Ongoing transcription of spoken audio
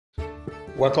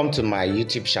Welcome to my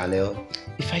YouTube channel.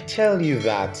 If I tell you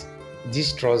that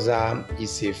this trouser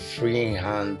is a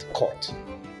freehand cut,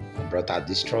 I brought out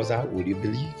this trouser, would you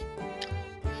believe?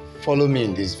 Follow me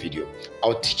in this video.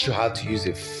 I'll teach you how to use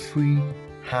a free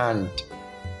hand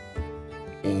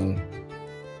in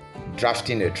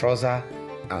drafting a trouser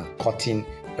and cutting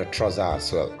a trouser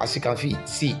as well. As you can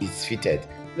see, it's fitted.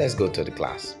 Let's go to the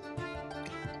class.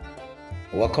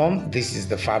 Welcome. This is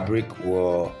the fabric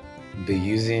we'll be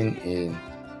using in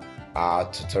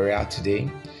our tutorial today.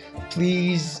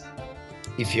 Please,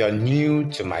 if you're new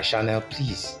to my channel,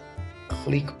 please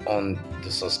click on the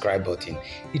subscribe button.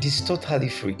 It is totally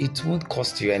free. It won't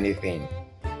cost you anything.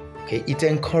 Okay, it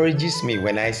encourages me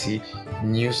when I see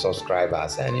new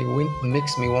subscribers, and it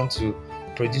makes me want to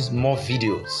produce more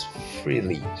videos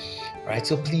freely. Right,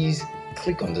 so please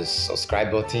click on the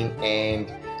subscribe button and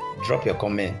drop your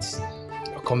comments.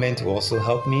 A comment will also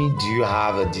help me. Do you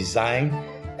have a design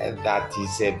that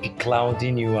is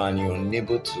beclouding you and you're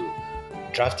unable to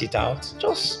draft it out?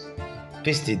 Just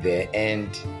paste it there and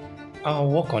I'll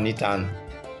work on it and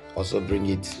also bring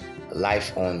it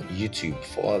live on YouTube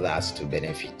for others to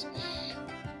benefit.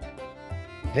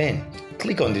 Then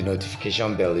click on the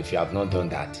notification bell if you have not done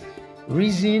that.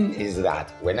 Reason is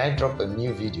that when I drop a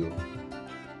new video,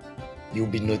 you'll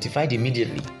be notified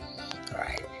immediately. All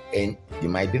right, and you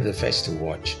might be the first to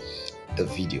watch the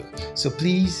video. So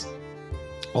please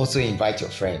also invite your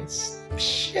friends.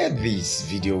 Share this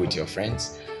video with your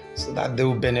friends so that they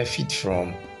will benefit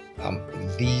from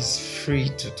this free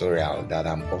tutorial that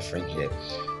I'm offering here.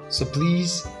 So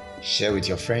please share with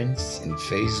your friends in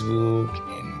Facebook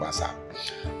and WhatsApp.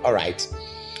 All right,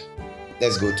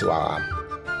 let's go to our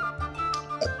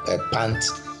pant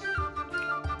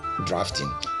drafting.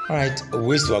 All right,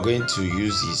 waist we are going to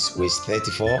use is waist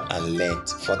 34 and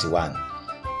length 41.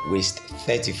 Waist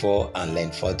 34 and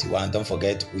length 41. Don't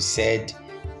forget, we said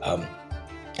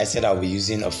I said I'll be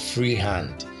using a free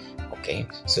hand. Okay,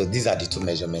 so these are the two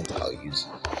measurements I'll use.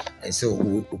 And so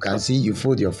we can see you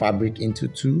fold your fabric into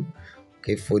two.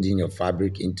 Okay, folding your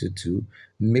fabric into two.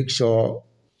 Make sure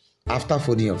after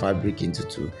folding your fabric into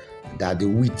two that the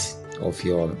width of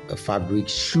your fabric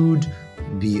should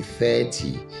be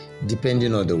 30,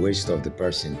 depending on the waist of the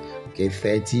person. Okay,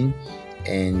 30,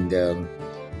 and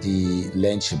the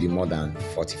length should be more than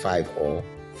 45 or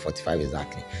 45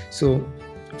 exactly. So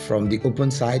from the open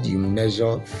side, you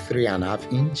measure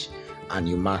 3.5 inch and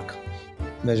you mark.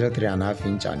 Measure 3.5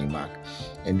 inch and you mark,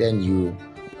 and then you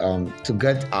to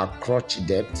get our crotch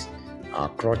depth. Our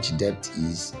crotch depth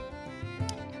is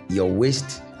your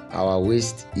waist. Our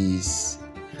waist is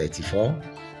 34.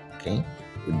 Okay,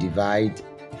 we divide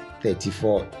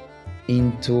 34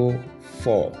 into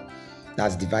 4.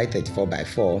 That's divide 34 by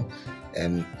 4,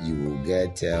 and you will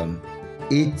get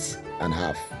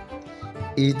 8.5.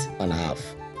 8.5.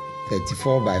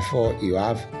 34 by 4, you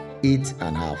have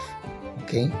 8.5.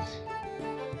 Okay,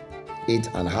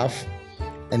 8.5,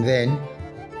 and then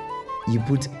you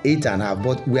put 8.5,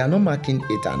 but we are not marking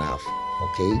 8.5.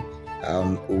 Okay,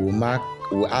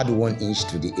 we'll add 1 inch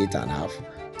to the 8.5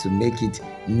 to make it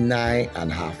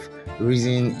 9.5.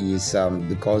 Reason is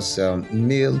because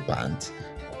male pants,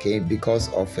 okay, because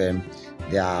of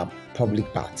their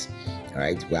public part. All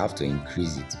right, we have to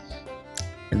increase it,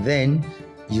 and then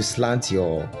you slant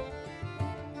your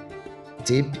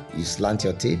tape. You slant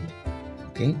your tape,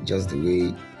 okay, just the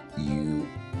way you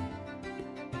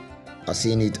are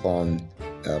seeing it on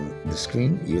the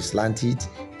screen. You slant it,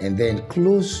 and then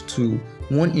close to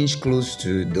 1 inch close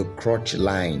to the crotch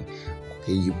line.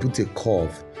 Okay, you put a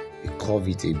curve. You curve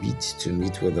it a bit to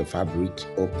meet with the fabric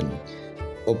opening.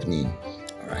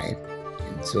 All right,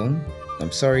 and so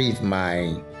I'm sorry if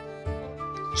my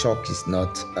chalk is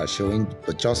not showing,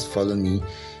 but just follow me.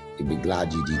 You'll be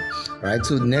glad you did. All right,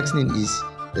 so the next thing is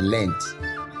the length.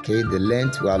 Okay, the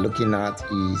length we are looking at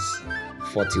is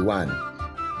 41.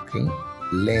 Okay,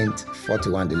 length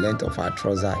 41. The length of our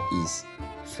trouser is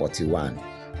 41,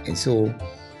 and so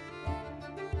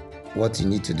what you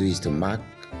need to do is to mark.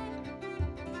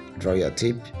 Draw your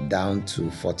tape down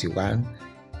to 41,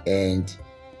 and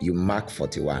you mark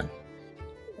 41.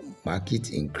 Mark it,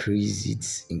 increase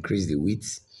the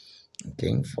width.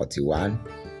 Okay, 41,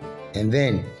 and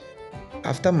then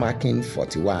after marking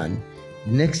 41,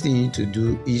 next thing you need to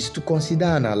do is to consider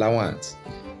an allowance.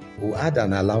 We'll add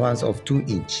an allowance of 2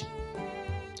 inch.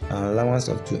 An allowance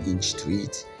of 2 inch to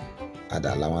it. Add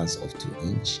allowance of 2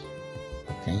 inch.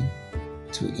 Okay,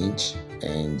 2 inch,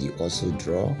 and you also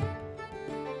draw.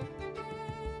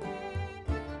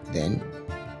 Then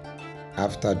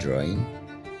after drawing,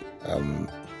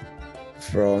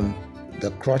 from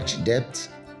the crotch depth,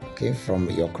 okay, from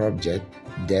your crotch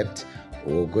depth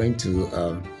we're going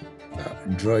to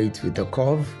draw it with a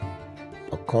curve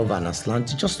and a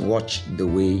slant. Just watch the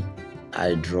way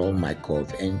I draw my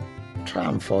curve and try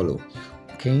and follow.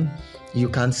 Okay, you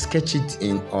can sketch it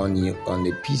on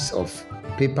a piece of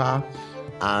paper,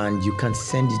 and you can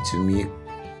send it to me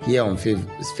here on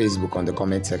Facebook on the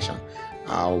comment section.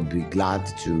 I'll be glad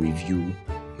to review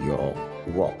your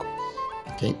work.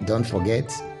 Okay, don't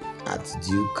forget, at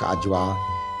Duke Casual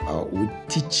we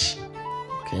teach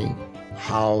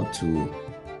how to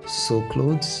sew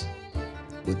clothes,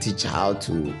 we teach how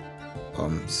to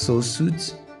sew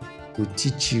suits, we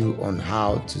teach you on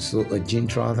how to sew a jean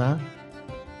trouser,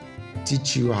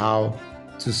 teach you how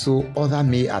to sew other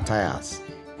male attires,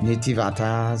 native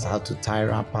attires, how to tie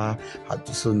wrapper, how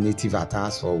to sew native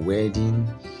attires for wedding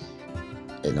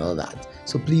and all that.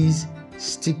 So please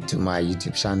stick to my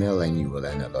YouTube channel and you will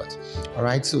learn a lot. All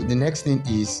right, so the next thing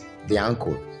is the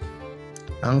ankle.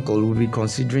 We'll be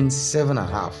considering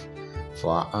 7.5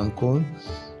 for our ankle.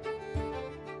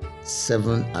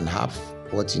 7.5.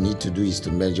 What you need to do is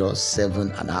to measure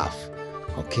 7.5.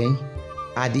 Okay,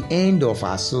 at the end of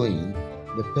our sewing,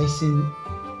 the person,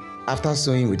 after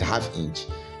sewing with 1/2 inch,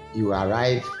 you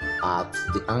arrive at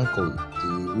the ankle,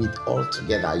 the width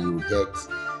altogether you get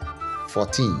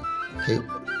 14. Okay,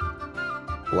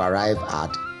 we arrive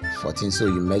at 14, so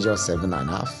you measure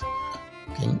 7.5.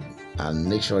 Okay, and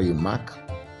make sure you mark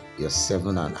your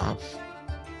 7.5.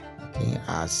 Okay,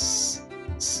 as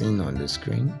seen on the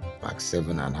screen, mark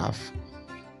 7.5.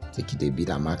 Take it a bit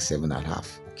and mark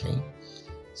 7.5. Okay,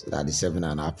 so that the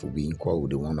 7.5 will be equal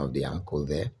with the one of the ankle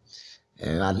there,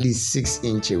 and at least 6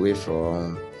 inches away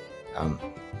from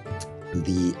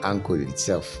the ankle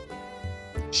itself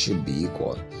should be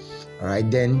equal. All right,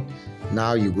 then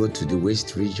now you go to the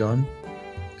waist region.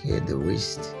 Okay, the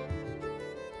waist,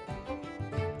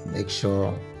 make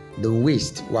sure the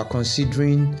waist, we're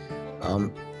considering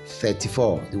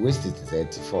 34. The waist is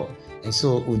 34, and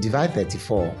so we'll divide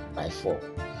 34 by 4.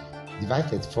 Divide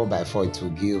 34 by 4, it will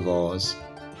give us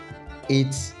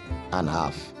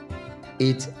 8.5.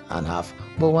 8.5.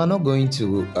 But we're not going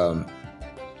to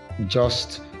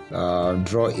just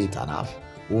draw 8.5.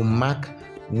 We'll mark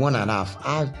 1.5.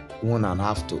 Add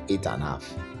 1.5 to 8.5.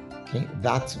 Okay,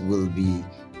 that will be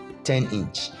 10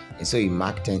 inch. And so you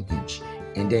mark 10 inch,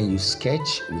 and then you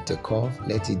sketch with a curve.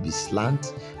 Let it be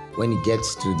slant. When it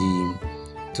gets to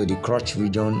the crotch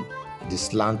region, the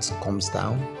slant comes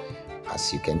down,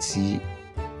 as you can see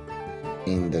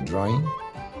in the drawing.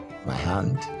 My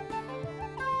hand,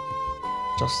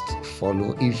 just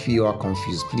follow. If you are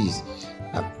confused, please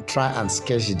try and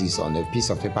sketch this on a piece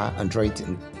of paper and draw it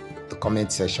in the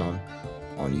comment section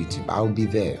on YouTube. I'll be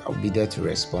there to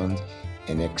respond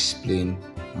and explain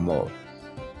more.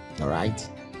 All right,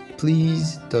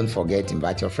 please don't forget to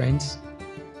invite your friends.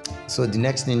 So the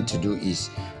next thing to do is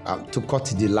to cut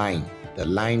the line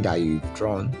that you've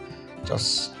drawn.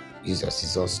 Just use your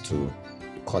scissors to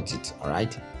cut it. All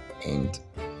right, and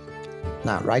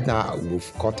right now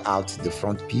we've cut out the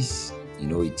front piece. You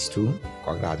know it's two.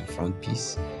 Cut out the front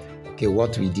piece. Okay,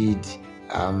 what we did,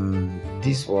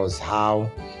 this was how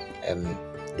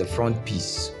the front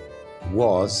piece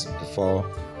was before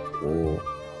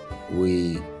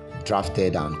we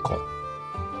drafted and cut.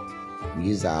 We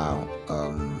use our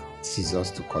scissors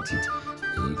to cut it,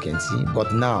 and you can see.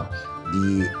 But now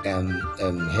the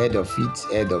head of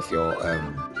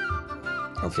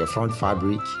your front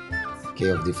fabric, okay,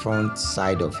 of the front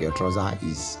side of your trouser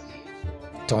is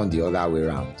turned the other way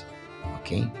around.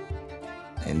 Okay,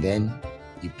 and then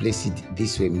you place it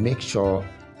this way. Make sure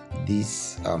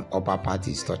this upper part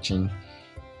is touching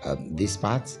this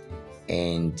part,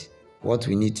 and what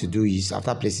we need to do is,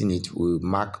 after placing it, we'll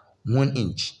mark 1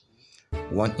 inch.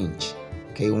 1 inch.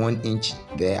 Okay, 1 inch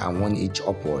there and 1 inch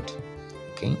upward.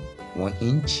 Okay, 1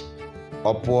 inch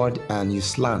upward, and you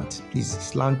slant. Please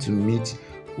slant to meet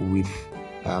with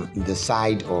the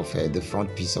side of the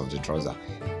front piece of the trouser,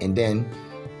 and then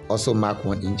also mark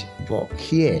 1 inch. But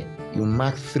here you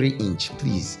mark 3 inch.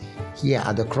 Please, here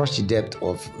at the crotch depth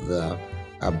of the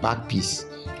back piece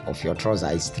of your trouser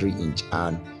is 3 inch,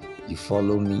 and you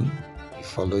follow me. You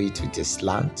follow it with a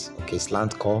slant. Okay,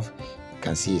 slant curve. You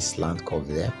can see a slant curve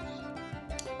there.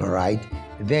 All right,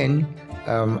 then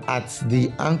at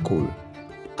the ankle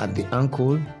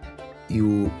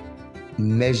you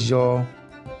measure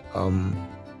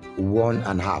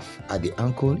 1.5. At the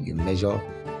ankle you measure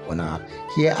 1.5.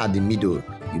 Here at the middle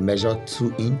you measure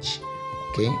 2 inch.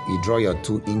 Okay, you draw your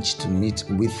 2 inch to meet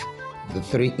with the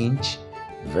 3 inch.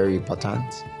 Very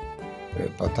important,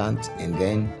 and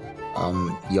then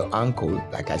your ankle,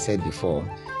 like I said before,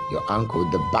 your ankle,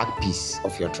 the back piece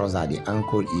of your trouser, the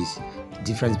ankle is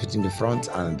difference between the front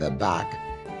and the back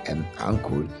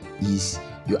ankle is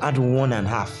you add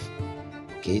 1.5,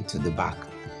 okay, to the back,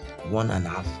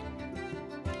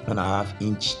 1.5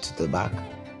 inch to the back.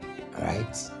 All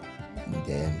right, and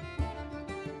then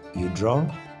you draw.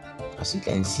 As you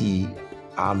can see,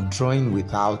 I'm drawing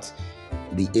without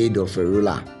the aid of a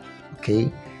ruler,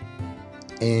 okay,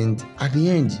 and at the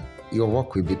end your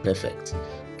work will be perfect.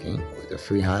 Okay, with a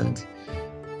free hand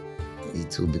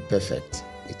it will be perfect,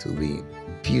 it will be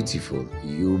beautiful.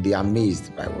 You'll be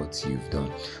amazed by what you've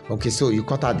done. Okay, so you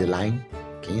cut out the line,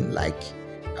 okay, like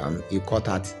you cut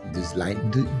out this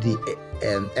line,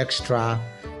 the extra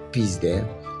piece there,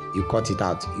 you cut it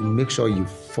out. You make sure you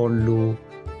follow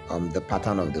the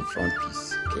pattern of the front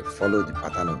piece. Okay, follow the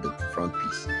pattern of the front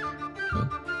piece. Okay,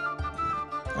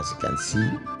 as you can see,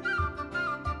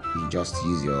 you just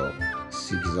use your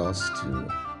scissors to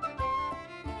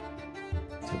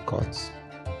cut.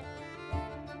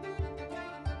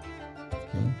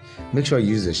 Okay. Make sure you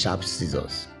use the sharp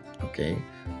scissors. Okay,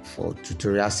 for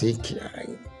tutorial sake,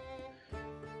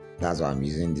 that's why I'm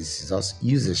using these scissors.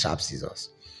 Use the sharp scissors.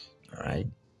 All right.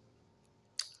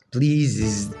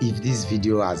 Please, if this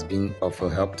video has been of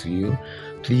help to you,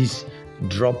 please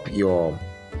drop your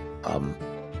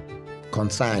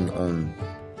concern on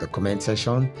the comment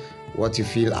section. What you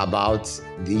feel about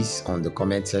this on the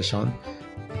comment section.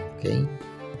 Okay,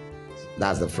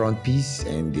 that's the front piece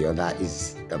and the other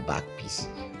is the back piece.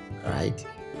 All right,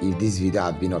 if this video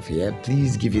has been of help,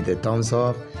 please give it a thumbs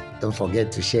up. Don't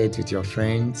forget to share it with your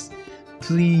friends.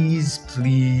 Please,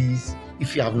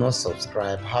 if you have not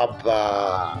subscribed,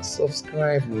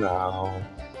 subscribe now.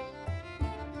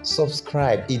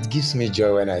 Subscribe. It gives me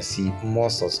joy when I see more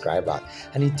subscribers,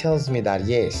 and it tells me that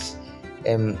yes,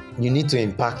 you need to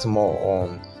impact more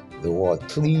on the world.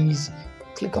 Please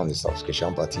click on the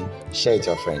subscription button, share it with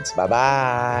your friends. Bye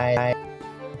bye.